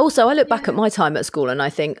 Yeah, also I look back at my time at school and I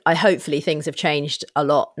think hopefully things have changed a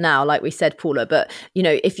lot now, like we said, Paula, but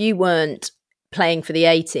if you weren't playing for the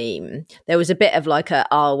A team, there was a bit of like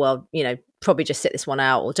probably just sit this one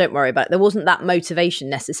out or don't worry about it. There wasn't that motivation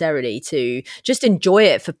necessarily to just enjoy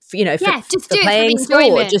it for playing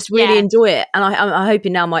sport, just really enjoy it. And I'm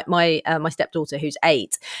hoping now my stepdaughter who's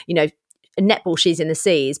 8, netball, she's in the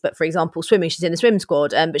C's, but for example, swimming, she's in the swim squad,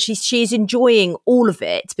 but she's enjoying all of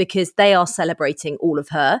it because they are celebrating all of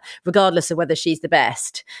her, regardless of whether she's the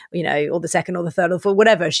best, or the second or the third or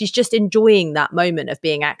whatever. She's just enjoying that moment of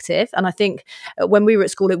being active. And I think when we were at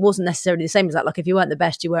school, it wasn't necessarily the same as that. Like if you weren't the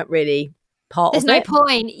best, you weren't really part of it. There's no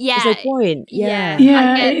point. There's no point.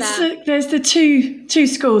 There's the two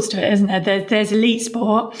schools to it, isn't there? There's elite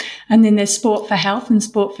sport, and then there's sport for health and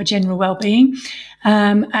sport for general well-being.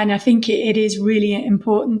 And I think it is really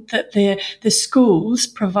important that the schools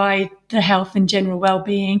provide the health and general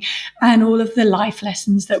well-being and all of the life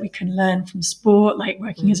lessons that we can learn from sport, like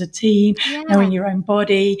working as a team, knowing your own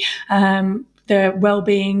body, the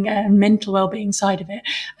well-being and mental well-being side of it,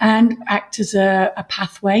 and act as a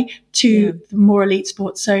pathway to the more elite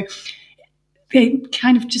sports. So they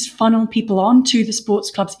kind of just funnel people on to the sports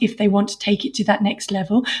clubs if they want to take it to that next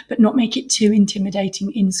level, but not make it too intimidating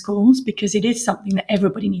in schools, because it is something that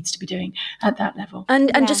everybody needs to be doing at that level. And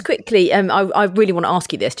just quickly, I really want to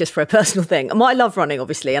ask you this just for a personal thing. I love running,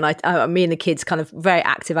 obviously, and me and the kids kind of very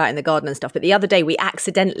active out in the garden and stuff. But the other day we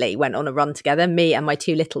accidentally went on a run together, me and my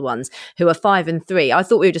 2 little ones who are 5 and 3. I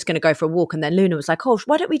thought we were just going to go for a walk, and then Luna was like, "Oh,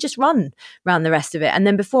 why don't we just run around the rest of it?" And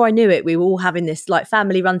then before I knew it, we were all having this like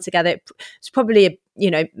family run together. It's probably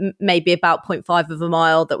maybe about 0.5 of a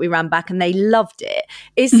mile that we ran back, and they loved it.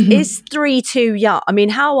 Is 3 too young? I mean,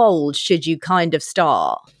 how old should you kind of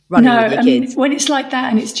start running with your kids? Mean, when it's like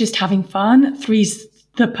that and it's just having fun, 3's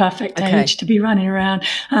the perfect age to be running around.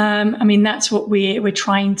 That's what we're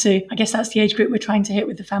trying to, I guess that's the age group we're trying to hit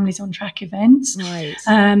with the Families on Track events. Right.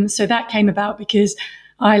 So that came about because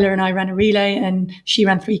Isla and I ran a relay, and she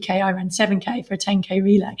ran 3K, I ran 7K for a 10K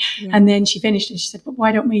relay. And then she finished and she said, "But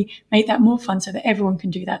why don't we make that more fun so that everyone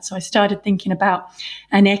can do that?" So I started thinking about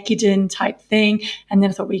an Ekiden type thing. And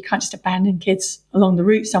then I thought, well, you can't just abandon kids along the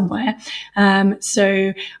route somewhere.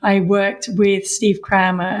 So I worked with Steve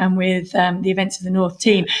Kramer and with the Events of the North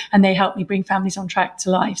team, and they helped me bring Families on Track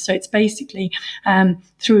to life. So it's basically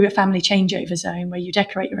through a family changeover zone where you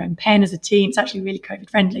decorate your own pen as a team. It's actually really COVID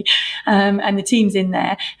friendly. And the team's in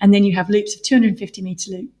there. And then you have loops of 250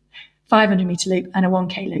 meter loop, 500-meter loop, and a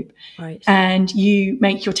 1K loop. Right. And you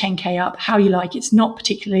make your 10K up how you like. It's not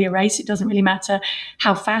particularly a race. It doesn't really matter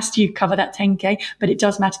how fast you cover that 10K, but it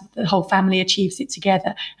does matter that the whole family achieves it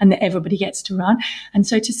together and that everybody gets to run. And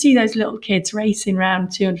so to see those little kids racing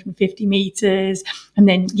around 250 meters and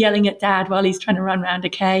then yelling at dad while he's trying to run around a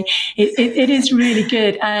K, it is really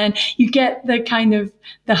good. And you get the kind of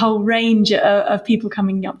the whole range of people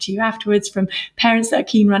coming up to you afterwards, from parents that are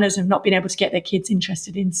keen runners and have not been able to get their kids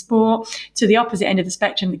interested in sport, to the opposite end of the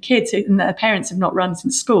spectrum, the kids and their parents have not run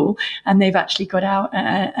since school and they've actually got out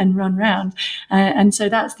and run round. And so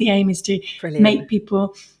that's the aim, is to make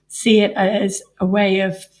people see it as a way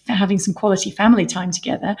of having some quality family time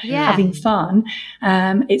together, having fun.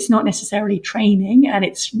 It's not necessarily training and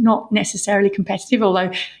it's not necessarily competitive,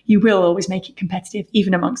 although you will always make it competitive,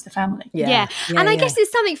 even amongst the family. Yeah. And I guess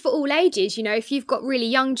it's something for all ages. You know, if you've got really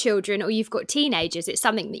young children or you've got teenagers, it's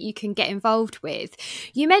something that you can get involved with.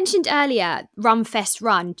 You mentioned earlier Runfest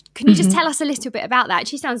Run. Can you just tell us a little bit about that?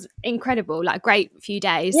 She sounds incredible, like a great few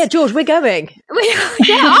days. Yeah, George, we're going.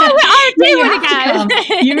 I do want to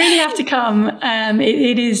go. You really have to come.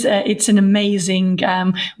 It's an amazing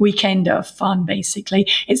weekend of fun, basically.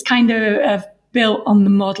 It's kind of built on the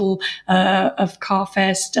model of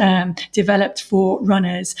Carfest, developed for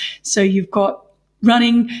runners. So you've got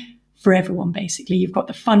running for everyone, basically. You've got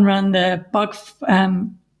the fun run, the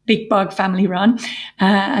Big Bug family run,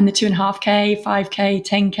 and the 2.5K, 5K,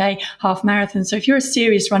 10K, half marathon. So if you're a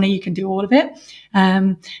serious runner, you can do all of it.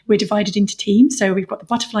 We're divided into teams. So we've got the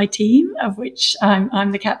butterfly team, of which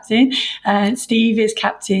I'm the captain. Steve is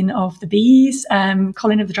captain of the bees,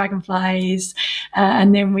 Colin of the dragonflies.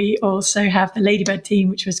 And then we also have the ladybird team,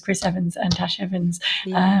 which was Chris Evans and Tash Evans.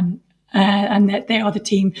 And they are the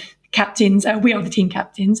team captains. We are the team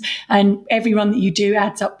captains, and every run that you do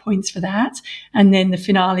adds up points for that. And then the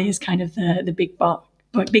finale is kind of the big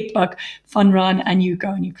bug fun run, and you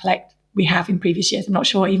go and you collect. We have in previous years. I'm not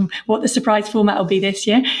sure even what the surprise format will be this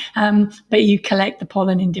year, but you collect the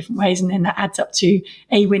pollen in different ways, and then that adds up to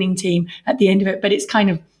a winning team at the end of it. But it's kind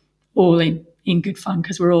of all in good fun,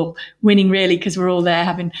 because we're all winning, really, because we're all there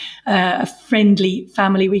having a friendly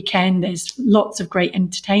family weekend. There's lots of great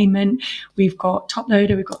entertainment. We've got Top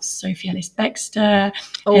Loader, we've got Sophie Ellis-Bextor.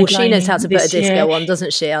 Oh, she knows how to put a disco on,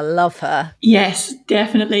 doesn't she? I love her. Yes,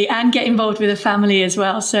 definitely. And get involved with a family as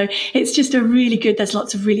well. So it's just a really good, there's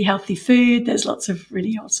lots of really healthy food. There's lots of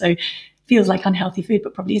really also feels like unhealthy food,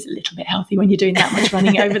 but probably is a little bit healthy when you're doing that much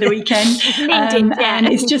running over the weekend. And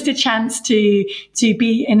it's just a chance to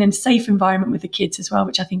be in a safe environment with the kids as well,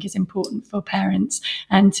 which I think is important for parents,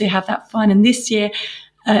 and to have that fun. And this year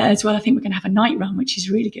as well, I think we're going to have a night run, which is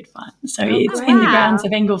really good fun. So it's in the grounds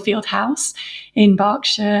of Englefield House in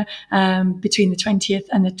Berkshire, between the 20th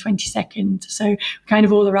and the 22nd. So we kind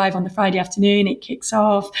of all arrive on the Friday afternoon. It kicks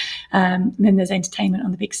off. And then there's entertainment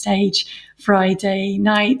on the big stage Friday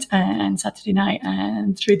night and Saturday night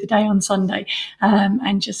and through the day on Sunday.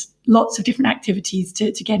 And just lots of different activities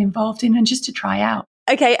to get involved in and just to try out.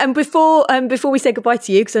 Okay, and before we say goodbye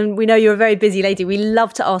to you, because we know you're a very busy lady, we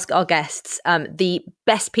love to ask our guests the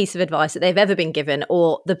best piece of advice that they've ever been given,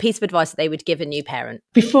 or the piece of advice that they would give a new parent.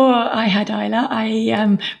 Before I had Isla,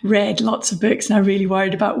 I read lots of books, and I really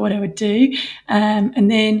worried about what I would do.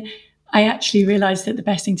 And then I actually realised that the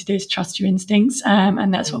best thing to do is trust your instincts.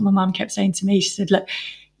 And that's what my mum kept saying to me. She said, look,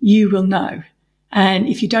 you will know. And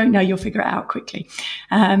if you don't know, you'll figure it out quickly.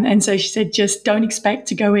 And so she said, just don't expect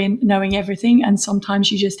to go in knowing everything. And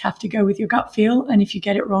sometimes you just have to go with your gut feel. And if you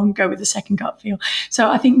get it wrong, go with the second gut feel.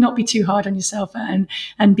 So I think not be too hard on yourself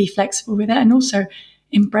and be flexible with it. And also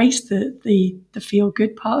embrace the feel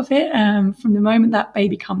good part of it. From the moment that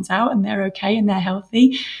baby comes out and they're okay and they're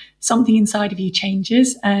healthy, something inside of you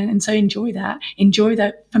changes. And so enjoy that. Enjoy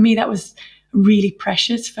that. For me, that was really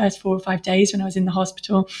precious first 4 or 5 days when I was in the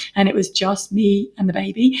hospital, and it was just me and the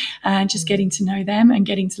baby, and just getting to know them and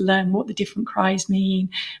getting to learn what the different cries mean,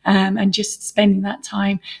 and just spending that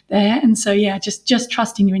time there. And so just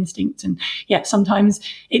trusting your instinct. And sometimes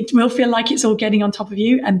it will feel like it's all getting on top of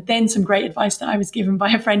you. And then some great advice that I was given by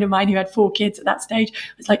a friend of mine who had 4 kids at that stage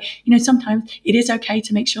was like, sometimes it is okay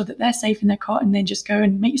to make sure that they're safe in their cot, and then just go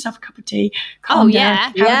and make yourself a cup of tea, calm down,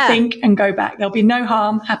 have a think, and go back. There'll be no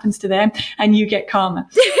harm happens to them, and you get calmer.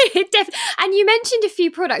 And you mentioned a few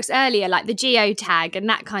products earlier, like the geotag and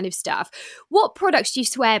that kind of stuff. What products do you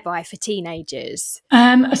swear by for teenagers?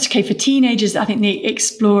 Okay, for teenagers, I think the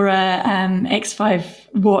Explorer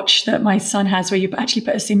X5 watch that my son has, where you actually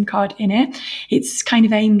put a SIM card in it. It's kind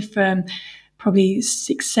of aimed for probably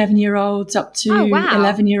 6, 7-year-olds up to Oh, wow.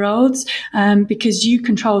 11-year-olds, because you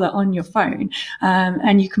control that on your phone,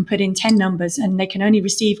 and you can put in 10 numbers and they can only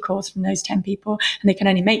receive calls from those 10 people, and they can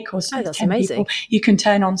only make calls to those 10 amazing. people. You can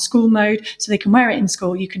turn on school mode so they can wear it in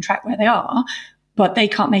school. You can track where they are, but they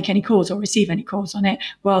can't make any calls or receive any calls on it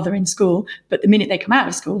while they're in school. But the minute they come out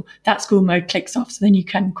of school, that school mode clicks off. So then you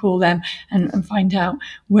can call them and find out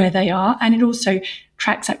where they are. And it also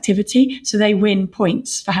tracks activity. So they win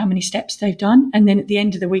points for how many steps they've done. And then at the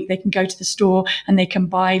end of the week, they can go to the store and they can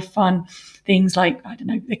buy fun things like, I don't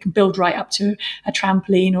know, they can build right up to a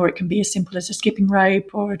trampoline, or it can be as simple as a skipping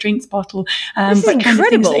rope or a drinks bottle. This is but kind of things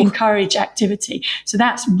that incredible. encourage activity. So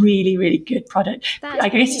that's really, really good product. That's I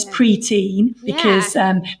guess it's brilliant. pre-teen, Yeah. because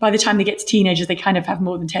by the time they get to teenagers, they kind of have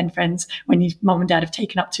more than 10 friends when your mum and dad have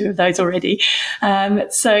taken up 2 of those already.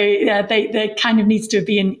 So yeah, there kind of needs to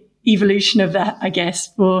be an evolution of that, I guess,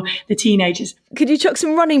 for the teenagers. Could you chuck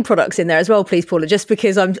some running products in there as well, please, Paula? Just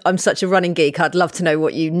because I'm such a running geek, I'd love to know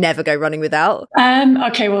what you never go running without.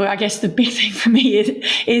 Okay, well, I guess the big thing for me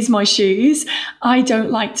is my shoes. I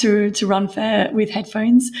don't like to run with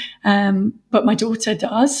headphones, but my daughter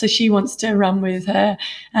does. So she wants to run with her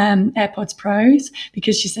AirPods Pros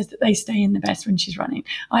because she says that they stay in the best when she's running.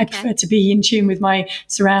 I prefer to be in tune with my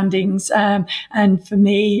surroundings. And for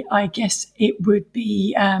me, I guess it would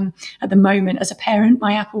be, at the moment, as a parent,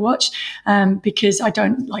 my Apple Watch, because I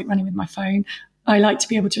don't like running with my phone. I like to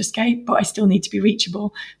be able to escape, but I still need to be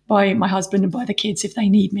reachable by my husband and by the kids if they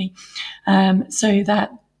need me. So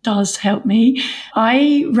that does help me.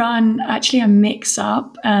 I run, actually a mix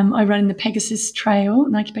up. I run in the Pegasus Trail,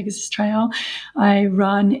 Nike Pegasus Trail. I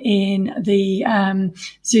run in the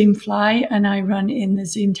Zoom Fly, and I run in the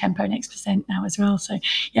Zoom Tempo Next Percent now as well. So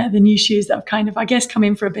yeah, the new shoes that have kind of, I guess, come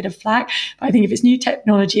in for a bit of flack. But I think if it's new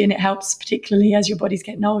technology and it helps, particularly as your body's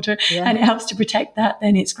getting older, and it helps to protect that,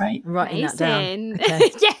 then it's great. I'm writing that down. Amazing.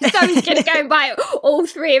 Okay. Yes, I was going to go and buy all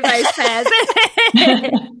 3 of those pairs.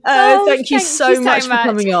 Thank you so much for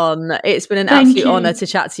coming on. It's been an absolute honour to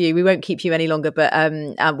chat to you. We won't keep you any longer, but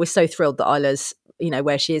we're so thrilled that Isla's,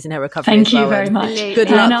 where she is in her recovery. Thank as well. you very And much. Good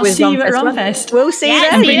And luck I'll with see you at Runfest. Runfest. We'll see you Yes,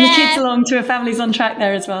 there. And bring Yeah. the kids along to a Families on Track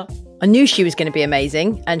there as well. I knew she was going to be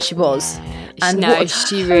amazing, and she was. And No, what a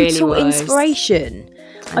she really total was. inspiration.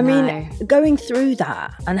 I mean, going through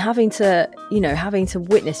that and having to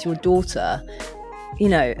witness your daughter,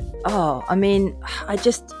 the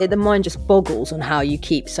mind just boggles on how you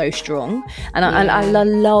keep so strong. And I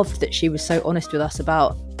loved that she was so honest with us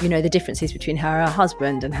about, the differences between her and her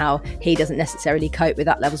husband, and how he doesn't necessarily cope with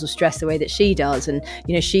that levels of stress the way that she does. And,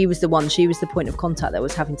 she was the point of contact that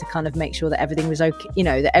was having to kind of make sure that everything was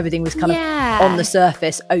okay, that everything was kind of on the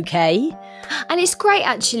surface okay. And it's great,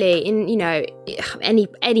 actually, in,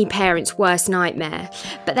 any parent's worst nightmare,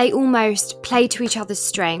 but they almost play to each other's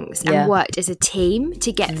strengths and worked as a team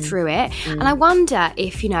to get through it. And I wonder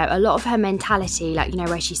if, a lot of her mentality, like,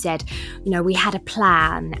 where she said, we had a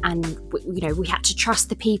plan, and, we had to trust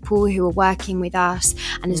the people who were working with us,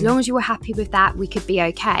 and as long as you were happy with that, we could be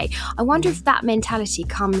okay. I wonder if that mentality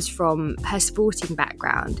comes from her sporting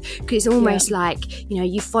background, because it's almost like,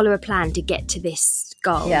 you follow a plan to get to this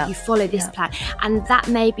goal, you follow this plan, and that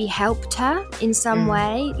maybe helped her in some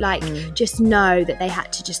way, like just know that they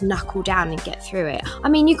had to just knuckle down and get through it. I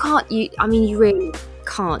mean, you really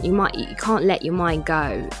can't. You can't let your mind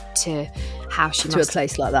go to how she to must a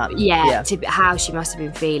place like that. to how she must have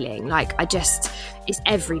been feeling. Like, it's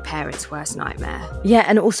every parent's worst nightmare. Yeah,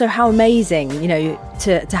 and also how amazing,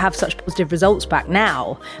 to have such positive results back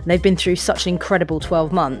now. And they've been through such an incredible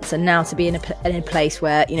 12 months, and now to be in a place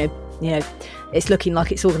where, it's looking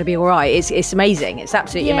like it's all going to be all right. It's amazing. It's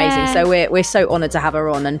absolutely amazing. So we're so honoured to have her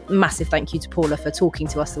on, and massive thank you to Paula for talking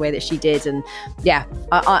to us the way that she did. And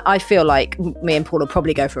I feel like me and Paula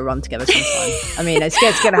probably go for a run together sometime. I mean, it's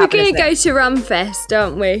going to happen. We're going to go to Runfest,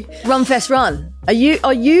 aren't we? Runfest Run. Are you?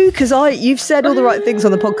 Because you've said all the right things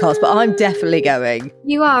on the podcast, but I'm definitely going.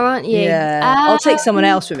 You are, aren't you? Yeah. I'll take someone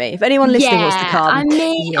else with me. If anyone listening wants to come. I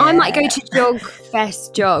mean, I might go to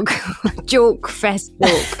Jogfest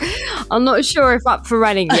Walk. I'm not sure if up for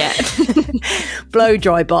running yet. Blow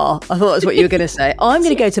Dry Bar. I thought that's what you were going to say. I'm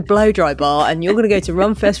going to go to Blow Dry Bar, and you're going to go to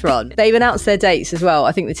Runfest Run. They've announced their dates as well.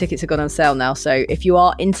 I think the tickets have gone on sale now. So if you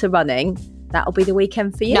are into running, that'll be the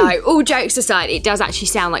weekend for you. No, all jokes aside, it does actually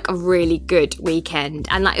sound like a really good weekend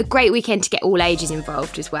and like a great weekend to get all ages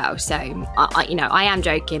involved as well. So, I am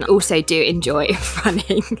joking. I also do enjoy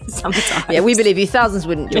running sometimes. Yeah, we believe you. Thousands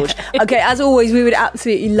wouldn't, George. Okay, as always, we would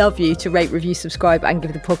absolutely love you to rate, review, subscribe and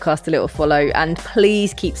give the podcast a little follow. And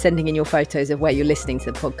please keep sending in your photos of where you're listening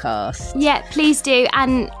to the podcast. Yeah, please do.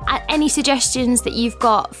 And any suggestions that you've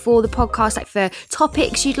got for the podcast, like for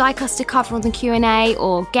topics you'd like us to cover on the Q&A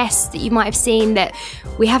or guests that you might have seen that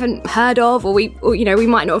we haven't heard of or we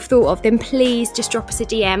might not have thought of, then please just drop us a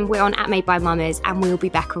DM. We're on @MadeByMummers and we'll be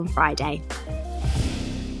back on Friday.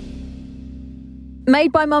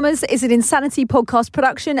 Made by Mummers is an Insanity podcast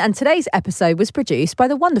production, and today's episode was produced by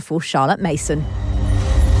the wonderful Charlotte Mason.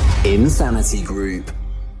 Insanity Group.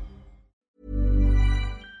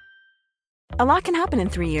 A lot can happen in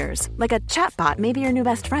 3 years, like a chatbot may be your new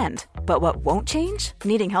best friend. But what won't change?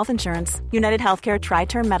 Needing health insurance. United Healthcare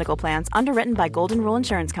Tri-Term Medical Plans, underwritten by Golden Rule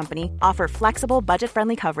Insurance Company, offer flexible,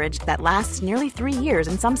 budget-friendly coverage that lasts nearly 3 years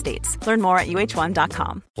in some states. Learn more at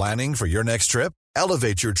uh1.com. Planning for your next trip?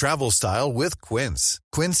 Elevate your travel style with Quince.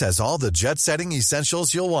 Quince has all the jet-setting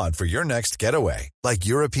essentials you'll want for your next getaway, like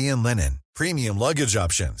European linen, premium luggage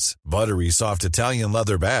options, buttery soft Italian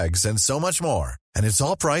leather bags, and so much more. And it's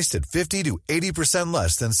all priced at 50 to 80%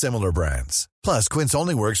 less than similar brands. Plus, Quince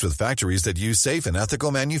only works with factories that use safe and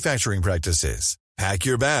ethical manufacturing practices. Pack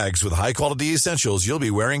your bags with high-quality essentials you'll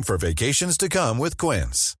be wearing for vacations to come with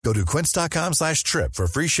Quince. Go to quince.com/trip for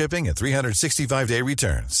free shipping and 365-day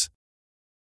returns.